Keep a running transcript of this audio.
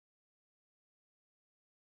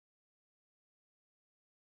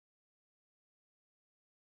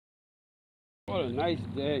What a nice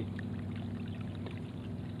day.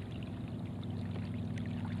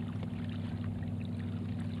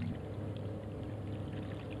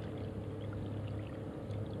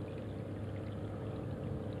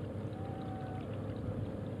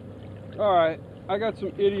 All right, I got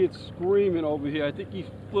some idiot screaming over here. I think he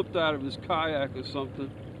flipped out of his kayak or something.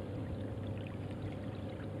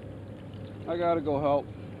 I gotta go help.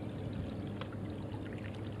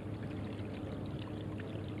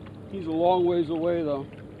 He's a long ways away though.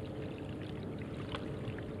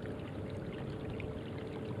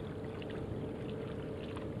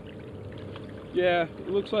 Yeah, it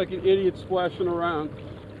looks like an idiot splashing around.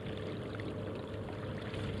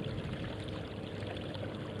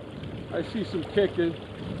 I see some kicking.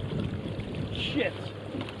 Shit.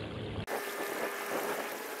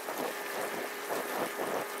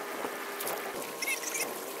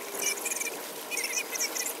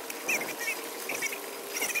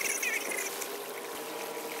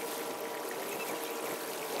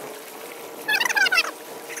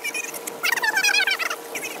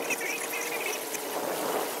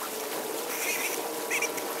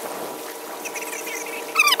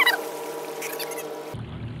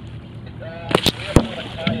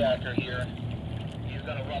 Kayaker here. He's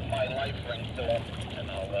going to run my life ring still up,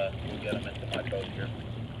 and I'll get him into my boat here.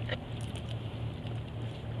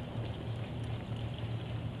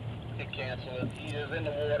 He can cancel it. He is in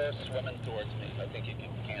the water swimming towards me. I think he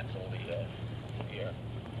can cancel the here.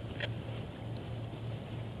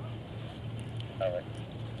 Alright.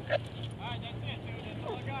 Alright, that's it, dude. That's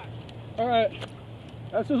all I got. Alright.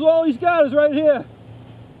 That's all he's got is right here.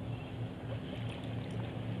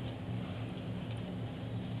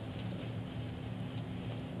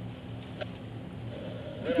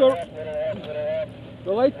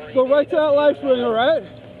 Go right to that life ring, all right?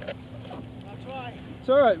 I'll try. It's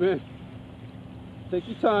all right, man. Take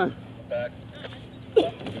your time. Back.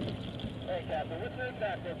 Hey, Captain, what's your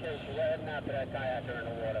exact location? We're heading out to that kayaker in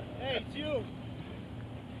the water. Hey, it's you.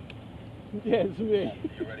 Yeah, it's me.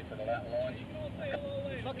 You ready for the Latin launch?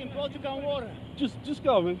 Fucking boat took on water. Just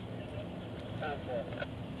go, man. Time for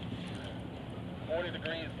 40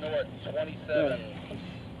 degrees north,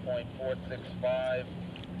 27.465.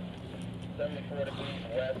 74 degrees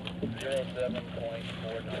west,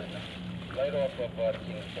 07.49. Right off of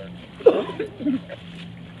Kingsburg.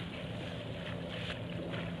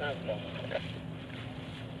 Sounds fun.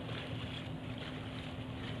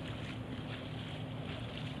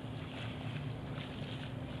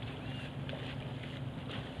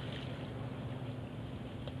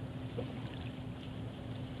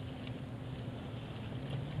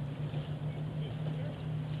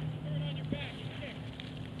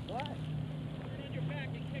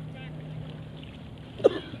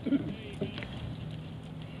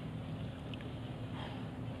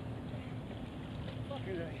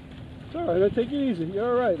 It's all right, now take it easy. You're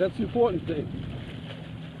all right. That's the important thing.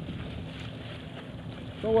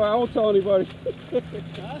 Don't worry, I won't tell anybody.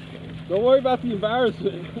 Don't worry about the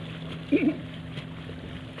embarrassment.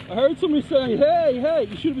 I heard somebody saying, hey,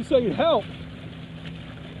 you should be saying help.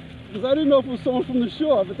 Because I didn't know if it was someone from the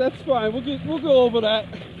shore, but that's fine. We'll go over that.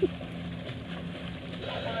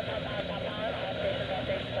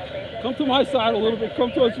 Come to my side a little bit.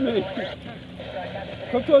 Come towards me.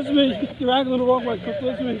 Come towards me. You're angling the wrong way. Come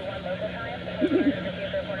towards me.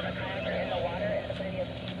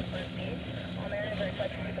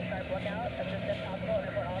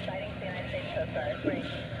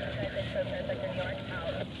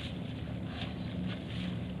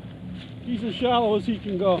 He's as shallow as he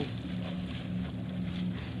can go.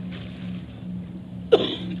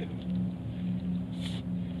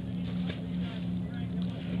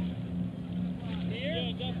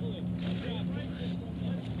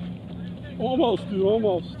 Almost, dude,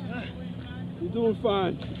 almost. You're doing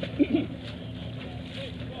fine.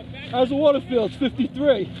 How's the water feel? It's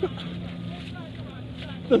 53.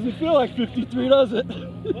 Doesn't feel like 53, does it?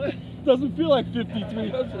 What? Doesn't feel like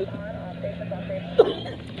 53, does it?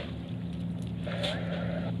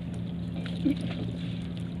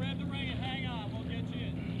 Grab the ring and hang on. We'll get you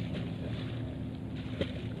in.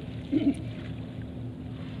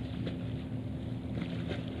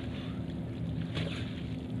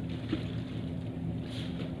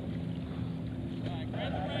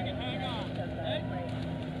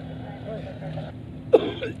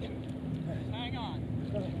 Hang on.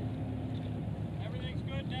 Everything's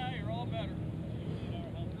good now, you're all better.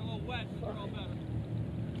 You're a little wet, but you're all better.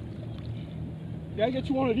 Gotta get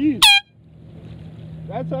you one of these.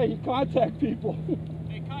 That's how you contact people.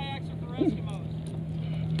 Hey, kayaks are for Eskimos.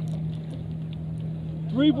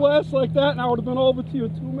 3 blasts like that, and I would have been over to you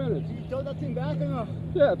in 2 minutes. You throw that thing back or no?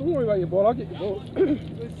 Yeah, don't worry about your boat. I'll get your boat.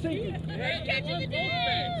 It's sinking. Hey, catching the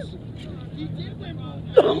fish! You did win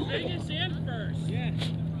both. Vegas and first. Yeah. Did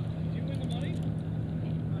you win the money?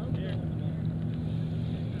 Here.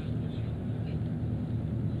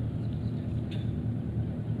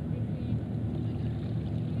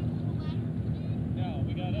 No,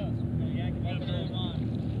 we got us. We're gonna yank him up the whole line.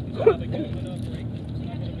 He's probably going with us, Rick. He's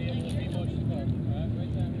not gonna be able to be much stuff. Alright,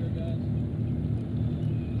 right down here, guys.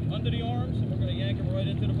 Under the arms, and we're gonna yank him right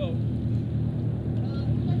into the boat.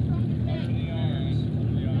 Under the arms.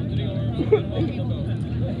 Under the arms. Get him over the boat.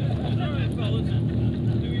 Alright, fellas.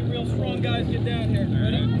 Do you real strong guys get down here.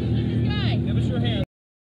 Ready? Give us your hand.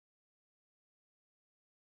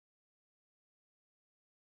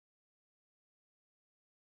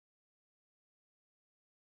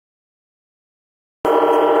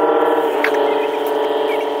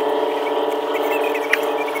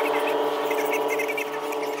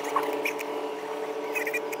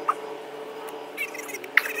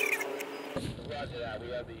 Roger that. We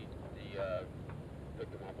have the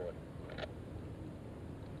victim on board.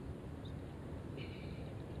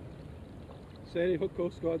 Sandy Hook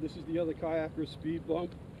Coast Guard, this is the other kayaker speed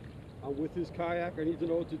bump. I'm with his kayak. I need to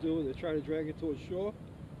know what to do. They're trying to drag it towards shore,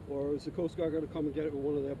 or is the Coast Guard going to come and get it with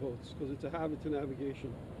one of their boats? Because it's a hazard to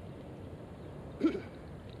navigation.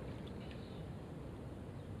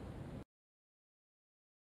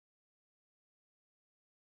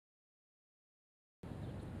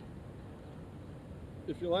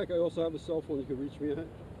 If you like, I also have a cell phone you can reach me at.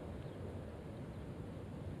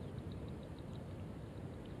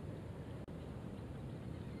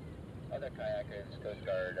 Other kayakers, Coast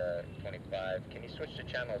Guard 25. Can you switch to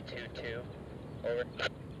channel 22? Over.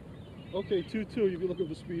 Okay, 2-2, you'll be looking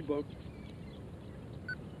for speed bump.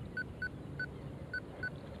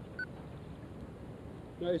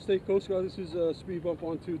 United States Coast Guard, this is speed bump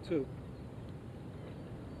on 2-2. Speed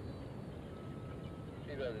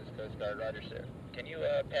bump is Coast Guard, roger, sir. Can you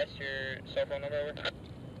pass your cell phone number over?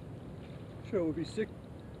 Sure, it would be 6.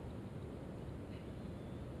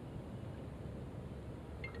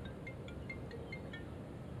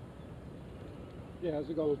 Yeah, how's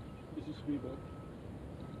it going? This is speed bump.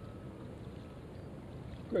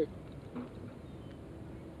 Great.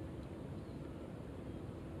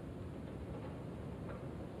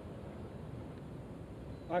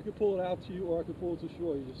 I could pull it out to you, or I could pull it to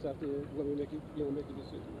shore. You just have to let me make it, make a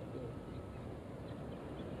decision.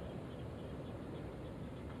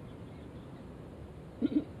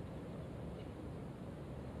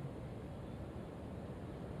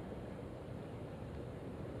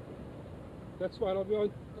 That's fine. I'll be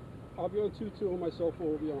on 2-2 on my cell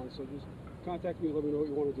phone. Will be on. So just contact me and let me know what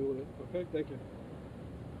you want to do with it. Okay. Thank you.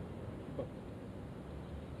 Bye.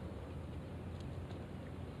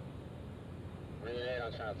 Bring it in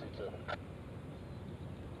on channel 22.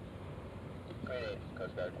 Great,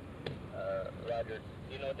 Coast Guard. Roger.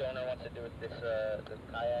 Do you know what the owner wants to do with this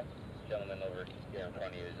kayak? This gentleman over here in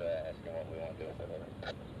front of you is asking what we want to do with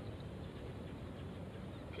it.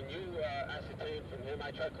 Can you ascertain from him?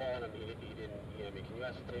 I tried calling him. He didn't hear me. Can you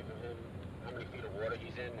ascertain from him how many feet of water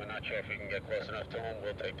he's in? We're not sure if we can get close enough to him.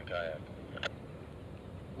 We'll take the kayak.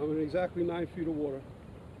 I'm in exactly 9 feet of water.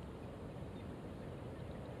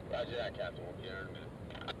 Roger that, Captain. We'll be here in a minute.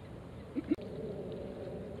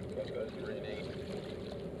 Let's go to 3-8.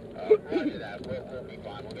 Roger that. We'll be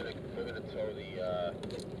fine. We're gonna tow the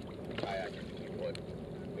kayak with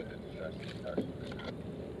the distress person.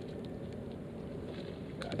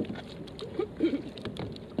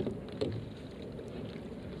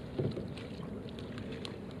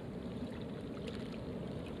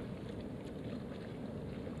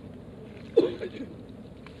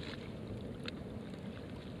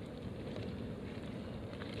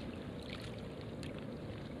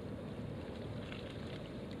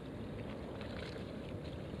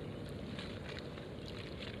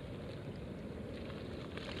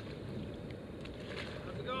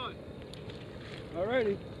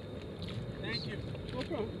 Alrighty. Thank you. No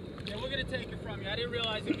problem. Yeah, we're gonna take it from you. I didn't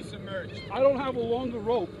realize it was submerged. I don't have a longer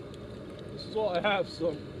rope. This is all I have,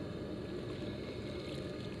 so.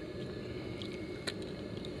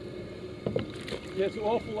 Yeah, it's an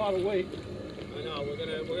awful lot of weight. I know. We're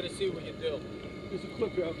gonna see what we can do. There's a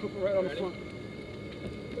clip here. I'll clip it right on the Ready? front.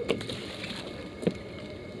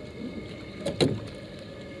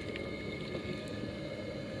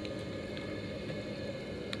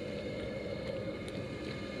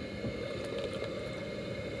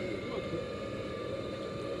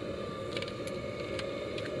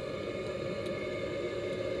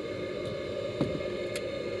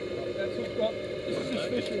 That's hooked up. This is his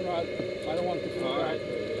fishing fishing rod. I don't want it to fall out. Alright.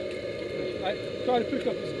 I tried to pick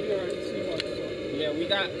up his gear. I didn't see much. So. Yeah,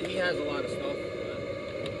 he has a lot of stuff.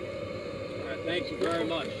 Alright, thank you very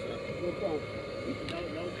much. No problem.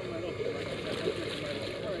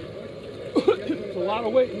 It's a lot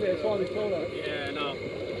of weight in there. It's hard to tow that. Yeah, I know.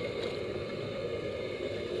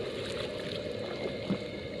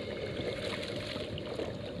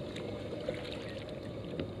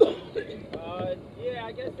 Yeah,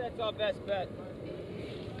 I guess that's our best bet.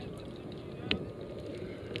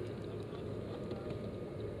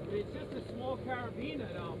 I mean, it's just a small carabiner,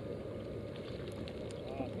 though.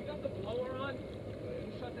 You got the blower on? Can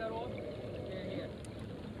you shut that off? Here, here.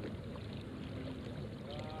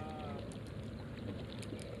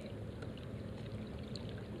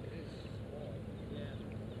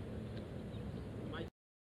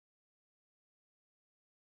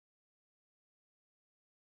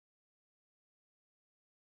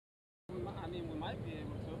 I mean, we might be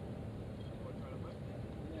able to.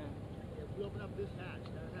 Yeah. We open up this hatch.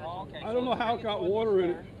 Oh, okay. I don't know how it got water in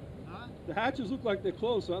it. Huh? The hatches look like they're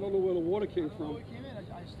closed, so I don't know where the water came Oh, from. we came in.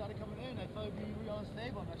 I started coming in. I thought it'd be real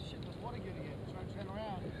unstable. I'm like, shit, there's water getting in. So I turned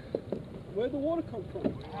around. Where'd the water come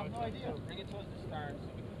from? I have no idea. Bring it towards the stern so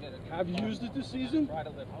we can get it. Have you used it this season? Try to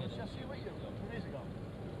lift I was it. just here with you 2 days ago.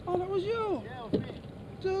 Oh, that was you. Yeah, it was me.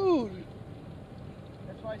 Dude.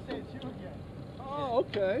 That's why I say it's you again. Oh,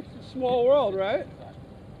 okay. It's a small world, right?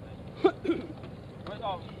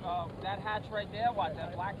 That hatch right there, what,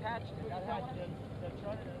 that black hatch? That hatch, they're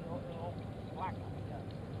turning it all black.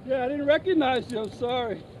 Yeah. Yeah, I didn't recognize you. I'm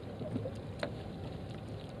sorry.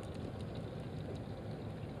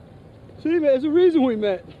 See, man, there's a reason we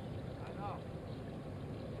met. I know.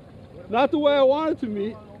 Not the way I wanted to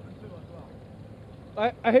meet.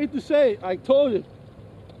 I hate to say it. I told you.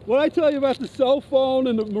 What I tell you about the cell phone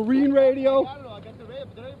and the marine radio? I don't know. I got the radio,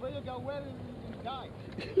 but the radio got wet and died.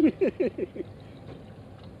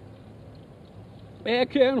 Air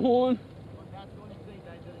can horn. Well, that's the only thing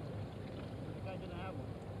that the guy didn't have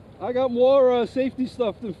one. I got more safety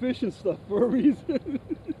stuff than fishing stuff for a reason.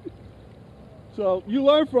 So you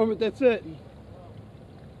learn from it, that's it.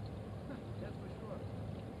 That's for sure.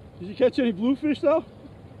 Did you catch any bluefish though?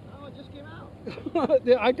 No, it just came out.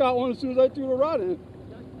 Yeah, I got one as soon as I threw the rod in.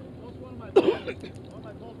 That's one of my boats. One of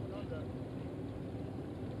my boats went under.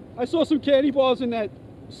 I saw some candy bars in that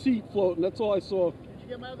seat floating, that's all I saw. Did you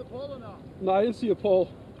get my other pole or no? No, I didn't see a pole.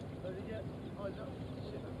 Or did you get? Oh, is that,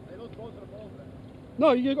 shit. Are those boats or the poles there?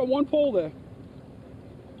 No, you got one pole there.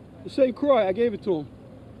 The same Croy, I gave it to him.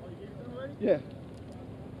 Oh, you gave it to them already? Yeah.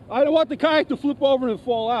 I didn't want the kayak to flip over and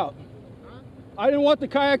fall out. Huh? I didn't want the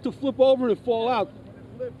kayak to flip over and fall out. When it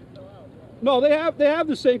flipped, it fell out. Yeah. No, they have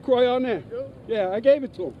the same Croy on there. You do? Yeah, I gave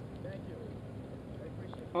it to him. Thank you. I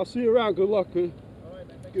appreciate it. I'll see you around. Good luck, man. All right,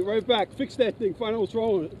 man. Thank Get right back. Fix that thing. Find out what's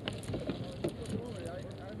wrong with it. you.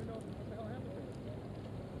 I don't even know what the hell happened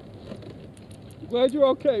to it. Glad you're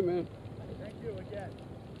okay, man. Thank you again.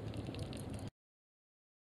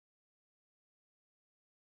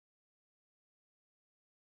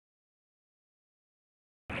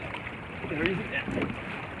 There he is.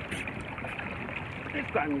 This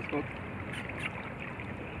time he's hooked.